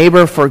for our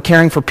neighbor, for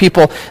caring for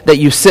people that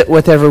you sit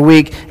with every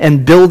week,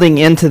 and building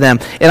into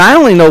them. And I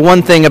only know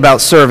one thing about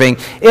serving.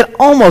 It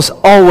almost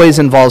always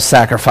involves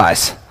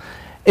sacrifice.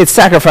 It's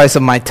sacrifice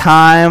of my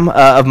time,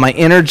 of my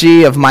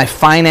energy, of my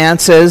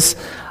finances.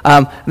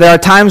 There are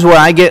times where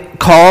I get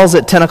calls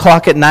at 10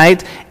 o'clock at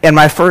night, and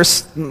my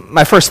first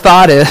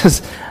thought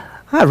is,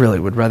 I really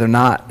would rather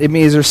not. I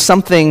mean, is there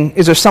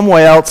some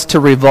way else to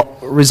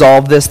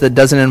resolve this that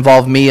doesn't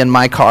involve me in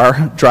my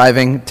car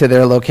driving to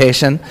their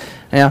location?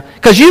 Yeah,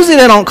 because usually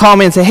they don't call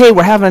me and say, hey,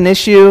 we're having an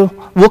issue.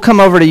 We'll come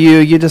over to you.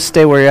 You just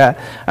stay where you're at.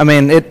 I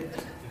mean,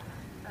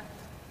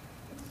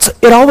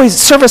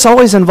 service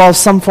always involves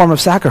some form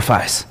of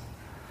sacrifice.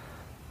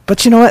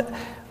 But you know what?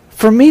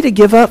 For me to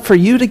give up, for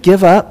you to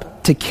give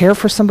up, to care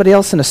for somebody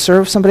else and to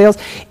serve somebody else,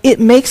 it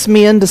makes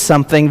me into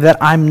something that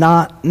I'm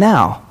not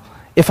now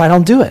if I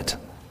don't do it.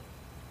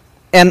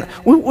 And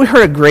we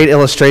heard a great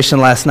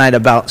illustration last night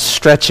about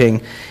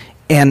stretching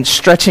and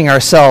stretching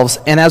ourselves.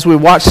 And as we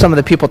watched some of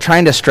the people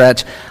trying to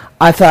stretch,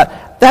 I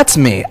thought, that's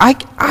me. I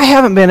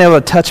haven't been able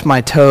to touch my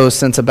toes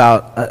since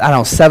about,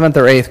 7th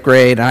or 8th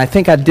grade. And I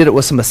think I did it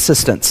with some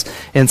assistance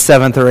in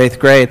 7th or 8th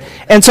grade.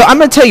 And so I'm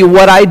going to tell you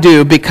what I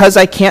do because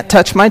I can't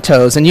touch my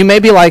toes. And you may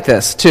be like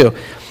this too.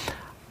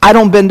 I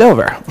don't bend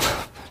over.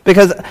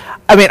 Because,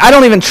 I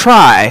don't even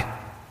try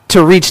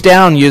to reach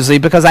down usually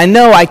because I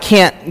know I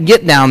can't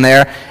get down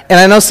there, and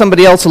I know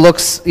somebody else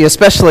looks,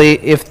 especially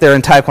if they're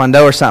in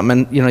Taekwondo or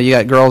something, and you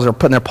got girls who are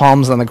putting their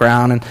palms on the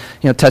ground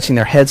and touching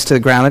their heads to the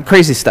ground and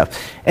crazy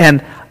stuff,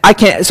 and I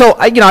can't. So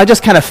I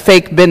just kind of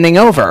fake bending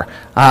over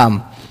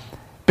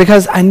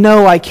because I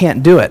know I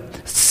can't do it.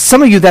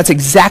 Some of you, that's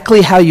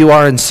exactly how you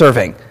are in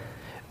serving.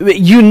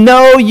 You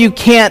know you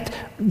can't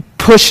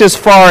push as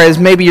far as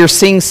maybe you're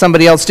seeing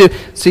somebody else do,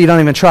 so you don't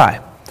even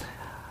try.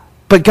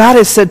 But God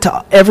has said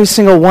to every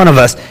single one of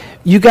us,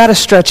 you got to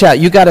stretch out,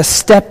 you got to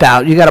step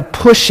out, you got to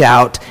push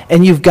out,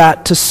 and you've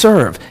got to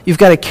serve. You've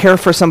got to care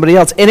for somebody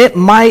else. And it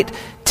might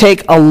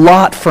take a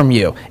lot from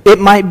you. It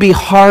might be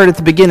hard at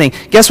the beginning.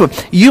 Guess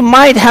what? You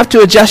might have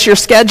to adjust your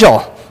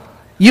schedule.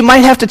 You might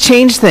have to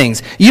change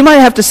things. You might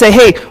have to say,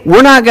 hey,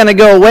 we're not going to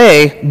go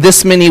away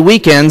this many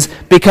weekends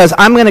because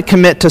I'm going to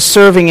commit to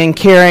serving and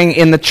caring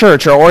in the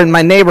church or in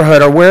my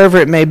neighborhood or wherever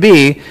it may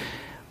be,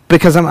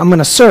 because I'm going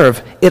to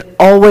serve. It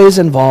always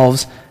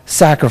involves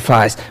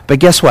sacrifice. But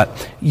guess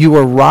what? You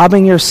are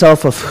robbing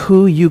yourself of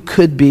who you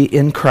could be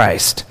in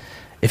Christ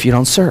if you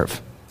don't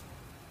serve.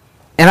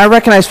 And I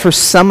recognize for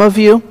some of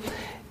you,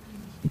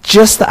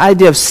 just the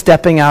idea of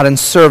stepping out and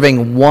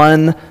serving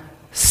one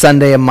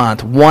Sunday a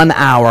month, 1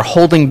 hour,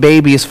 holding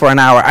babies for an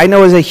hour, I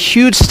know is a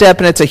huge step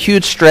and it's a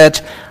huge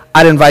stretch.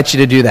 I'd invite you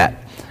to do that.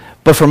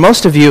 But for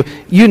most of you,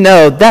 you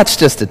know that's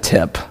just a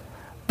tip.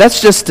 That's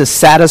just to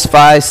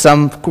satisfy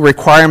some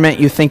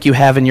requirement you think you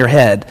have in your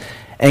head.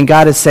 And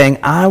God is saying,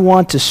 I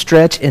want to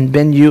stretch and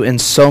bend you in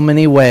so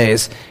many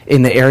ways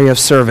in the area of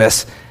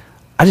service.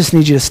 I just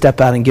need you to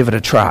step out and give it a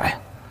try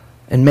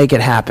and make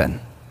it happen.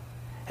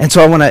 And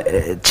so I want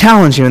to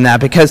challenge you in that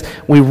because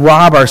we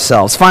rob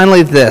ourselves.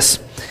 Finally, this.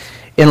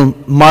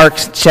 In Mark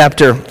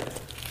chapter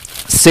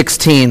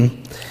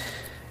 16,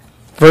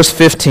 verse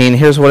 15,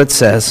 here's what it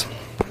says.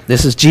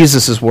 This is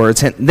Jesus'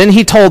 words. And then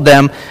he told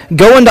them,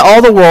 go into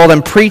all the world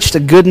and preach the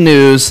good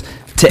news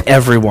to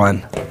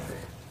everyone.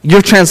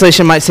 Your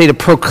translation might say to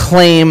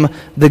proclaim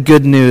the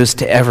good news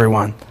to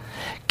everyone.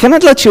 Can I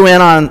let you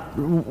in on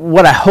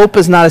what I hope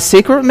is not a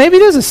secret? Maybe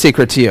it is a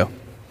secret to you.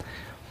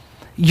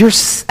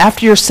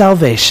 After your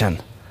salvation,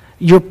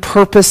 your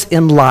purpose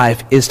in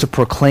life is to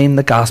proclaim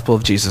the gospel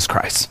of Jesus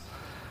Christ.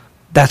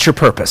 That's your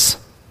purpose.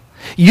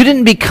 You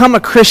didn't become a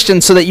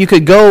Christian so that you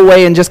could go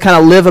away and just kind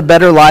of live a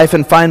better life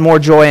and find more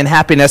joy and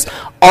happiness.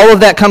 All of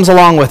that comes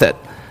along with it.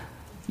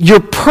 Your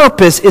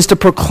purpose is to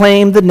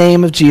proclaim the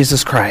name of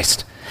Jesus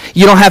Christ.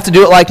 You don't have to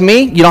do it like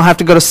me. You don't have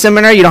to go to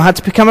seminary. You don't have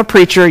to become a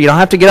preacher. You don't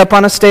have to get up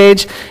on a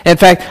stage. In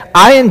fact,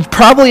 I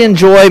probably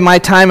enjoy my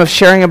time of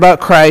sharing about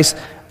Christ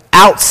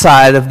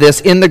outside of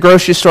this, in the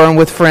grocery store and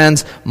with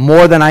friends,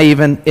 more than I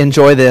even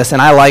enjoy this,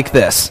 and I like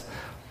this.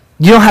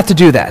 You don't have to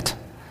do that.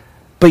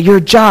 But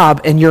your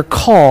job and your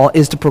call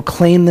is to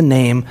proclaim the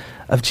name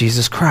of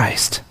Jesus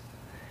Christ.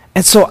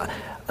 And so,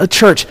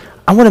 church,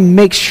 I want to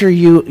make sure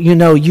you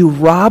know you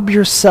rob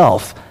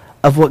yourself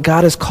of what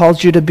God has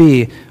called you to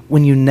be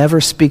when you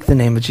never speak the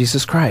name of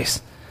Jesus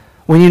Christ.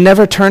 When you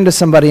never turn to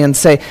somebody and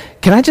say,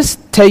 can I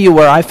just tell you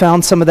where I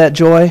found some of that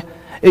joy?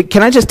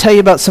 Can I just tell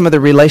you about some of the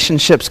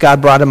relationships God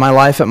brought in my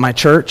life at my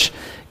church?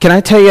 Can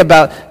I tell you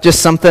about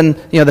just something,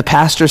 the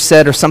pastor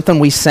said or something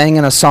we sang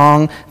in a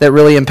song that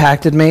really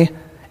impacted me?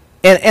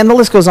 And the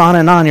list goes on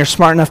and on. You're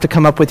smart enough to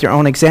come up with your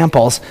own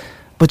examples,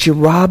 but you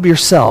rob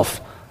yourself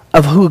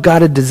of who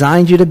God had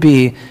designed you to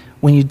be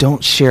when you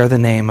don't share the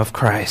name of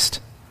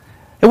Christ.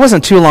 It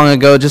wasn't too long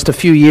ago, just a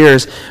few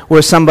years,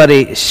 where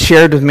somebody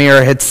shared with me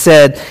or had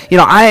said,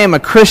 I am a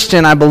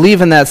Christian, I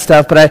believe in that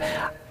stuff,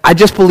 but I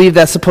just believe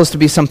that's supposed to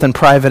be something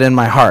private in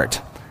my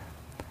heart.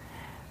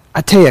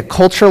 I tell you,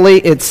 culturally,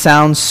 it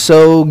sounds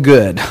so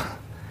good,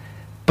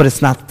 but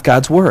it's not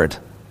God's word.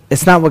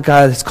 It's not what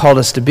God has called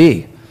us to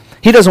be.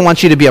 He doesn't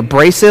want you to be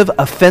abrasive,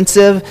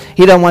 offensive.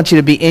 He doesn't want you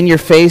to be in your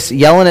face,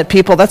 yelling at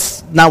people.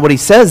 That's not what he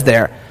says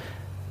there.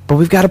 But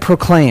we've got to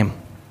proclaim.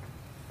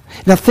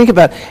 Now think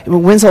about,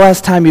 when's the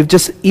last time you've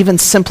just even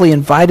simply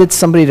invited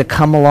somebody to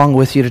come along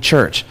with you to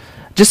church?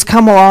 Just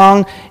come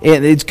along.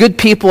 It's good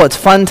people. It's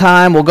fun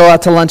time. We'll go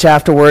out to lunch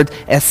afterwards.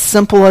 As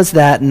simple as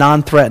that,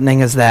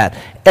 non-threatening as that.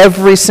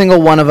 Every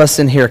single one of us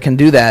in here can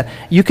do that.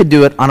 You could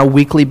do it on a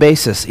weekly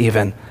basis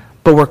even.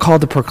 But we're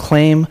called to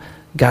proclaim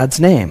God's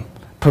name.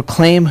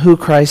 Proclaim who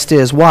Christ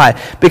is. Why?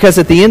 Because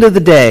at the end of the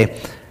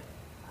day,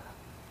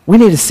 we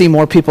need to see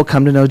more people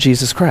come to know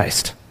Jesus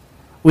Christ.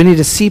 We need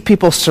to see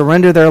people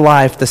surrender their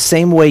life the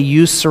same way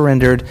you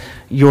surrendered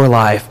your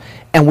life.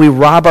 And we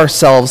rob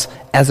ourselves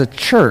as a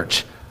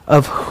church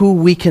of who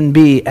we can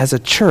be as a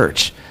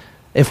church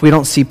if we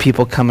don't see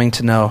people coming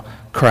to know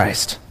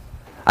Christ.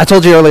 I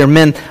told you earlier,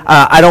 men,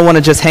 I don't want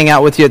to just hang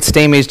out with you at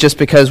Stamey's just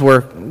because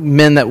we're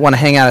men that want to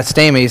hang out at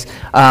Stamey's.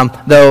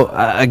 Though,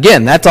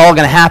 again, that's all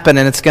going to happen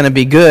and it's going to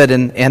be good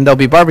and there'll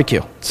be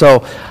barbecue.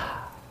 So,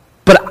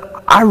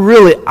 but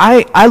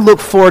I look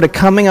forward to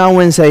coming on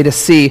Wednesday to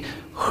see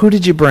who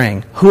did you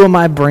bring? Who am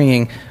I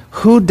bringing?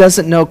 Who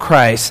doesn't know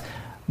Christ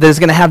that is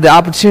going to have the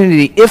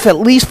opportunity, if at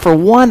least for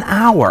 1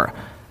 hour,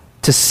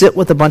 to sit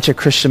with a bunch of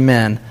Christian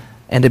men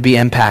and to be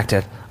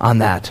impacted on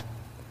that.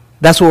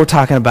 That's what we're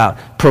talking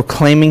about,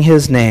 proclaiming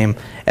his name,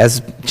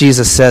 as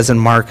Jesus says in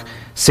Mark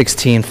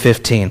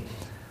 16:15.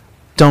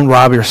 Don't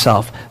rob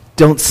yourself.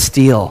 Don't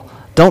steal.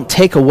 Don't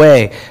take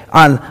away.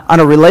 On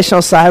a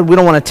relational side, we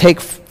don't want to take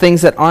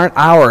things that aren't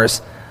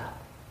ours.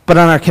 But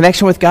on our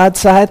connection with God's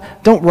side,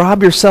 don't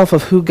rob yourself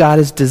of who God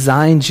has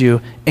designed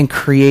you and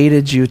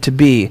created you to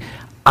be.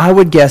 I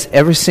would guess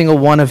every single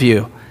one of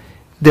you,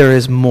 there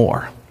is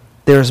more.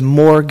 There's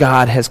more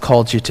God has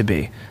called you to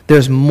be.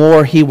 There's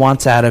more he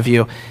wants out of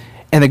you.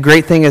 And the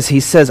great thing is he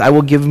says, I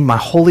will give you my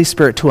Holy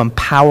Spirit to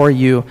empower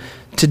you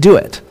to do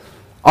it.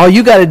 All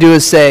you got to do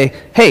is say,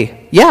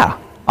 hey, yeah,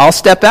 I'll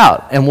step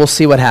out and we'll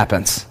see what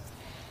happens.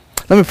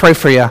 Let me pray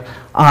for you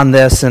on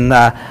this. And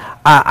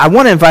I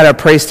want to invite our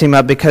praise team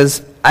up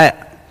because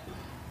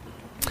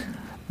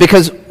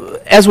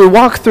as we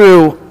walk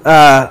through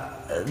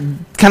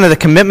kind of the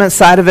commitment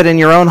side of it in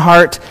your own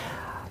heart,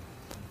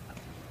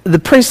 the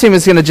praise team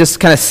is going to just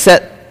kind of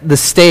set the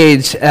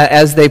stage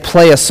as they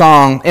play a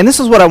song. And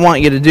this is what I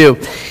want you to do.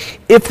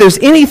 If there's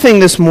anything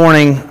this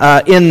morning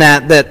in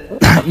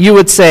that you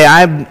would say,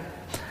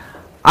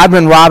 I've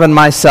been robbing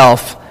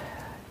myself,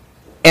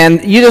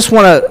 and you just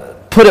want to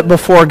put it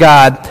before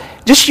God,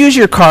 just use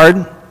your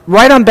card.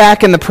 Write on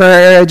back in the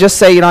prayer area, just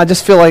say, I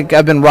just feel like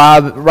I've been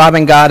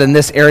robbing God in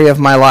this area of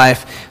my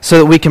life, so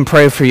that we can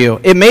pray for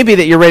you. It may be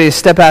that you're ready to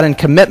step out in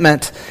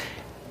commitment,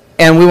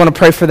 and we want to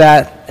pray for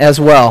that as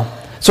well.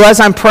 So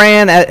as I'm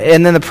praying,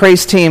 and then the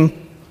praise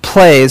team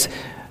plays,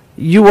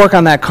 you work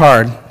on that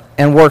card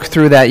and work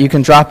through that. You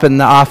can drop in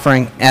the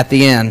offering at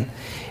the end.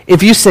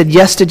 If you said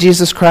yes to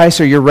Jesus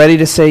Christ, or you're ready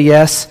to say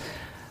yes,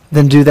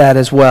 then do that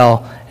as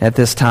well at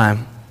this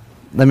time.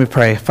 Let me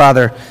pray.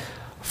 Father,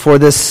 for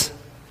this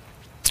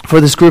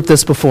group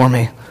that's before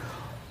me,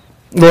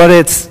 Lord,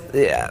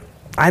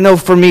 I know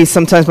for me,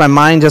 sometimes my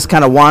mind just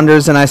kind of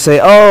wanders and I say,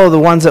 oh, the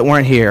ones that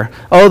weren't here.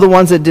 Oh, the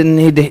ones that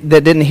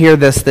didn't hear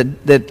this,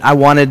 that I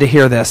wanted to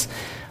hear this.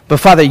 But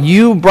Father,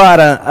 you brought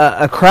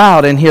a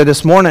crowd in here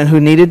this morning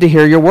who needed to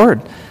hear your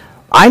word.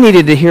 I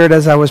needed to hear it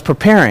as I was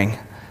preparing.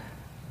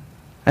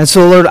 And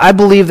so, Lord, I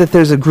believe that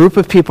there's a group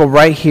of people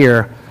right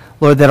here,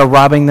 Lord, that are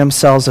robbing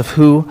themselves of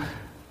who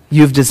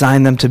you've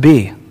designed them to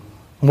be,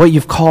 what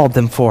you've called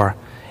them for.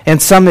 And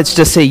some, it's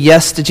just say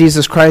yes to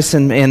Jesus Christ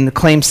and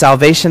claim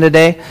salvation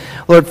today.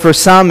 Lord, for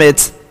some,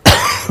 it's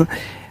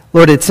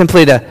Lord, it's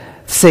simply to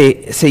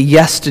say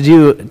yes to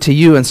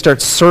you and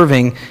start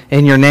serving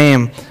in your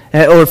name.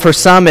 Or for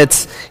some,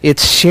 it's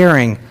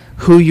sharing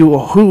who you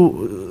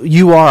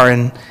are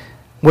and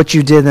what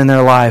you did in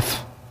their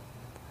life.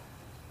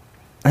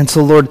 And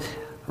so, Lord,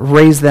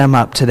 raise them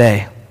up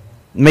today.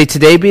 May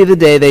today be the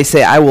day they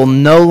say, I will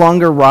no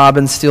longer rob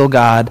and steal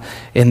God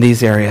in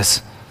these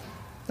areas.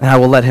 And I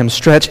will let him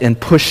stretch and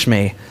push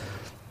me,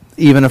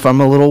 even if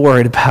I'm a little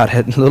worried about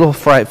it, a little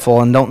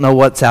frightful, and don't know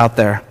what's out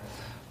there.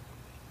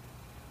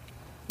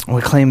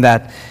 We claim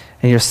that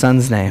in your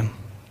Son's name.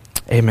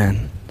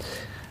 Amen.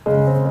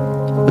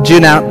 Would you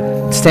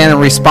now stand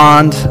and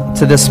respond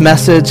to this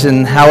message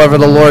and however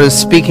the Lord is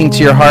speaking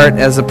to your heart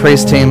as the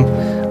praise team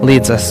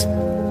leads us?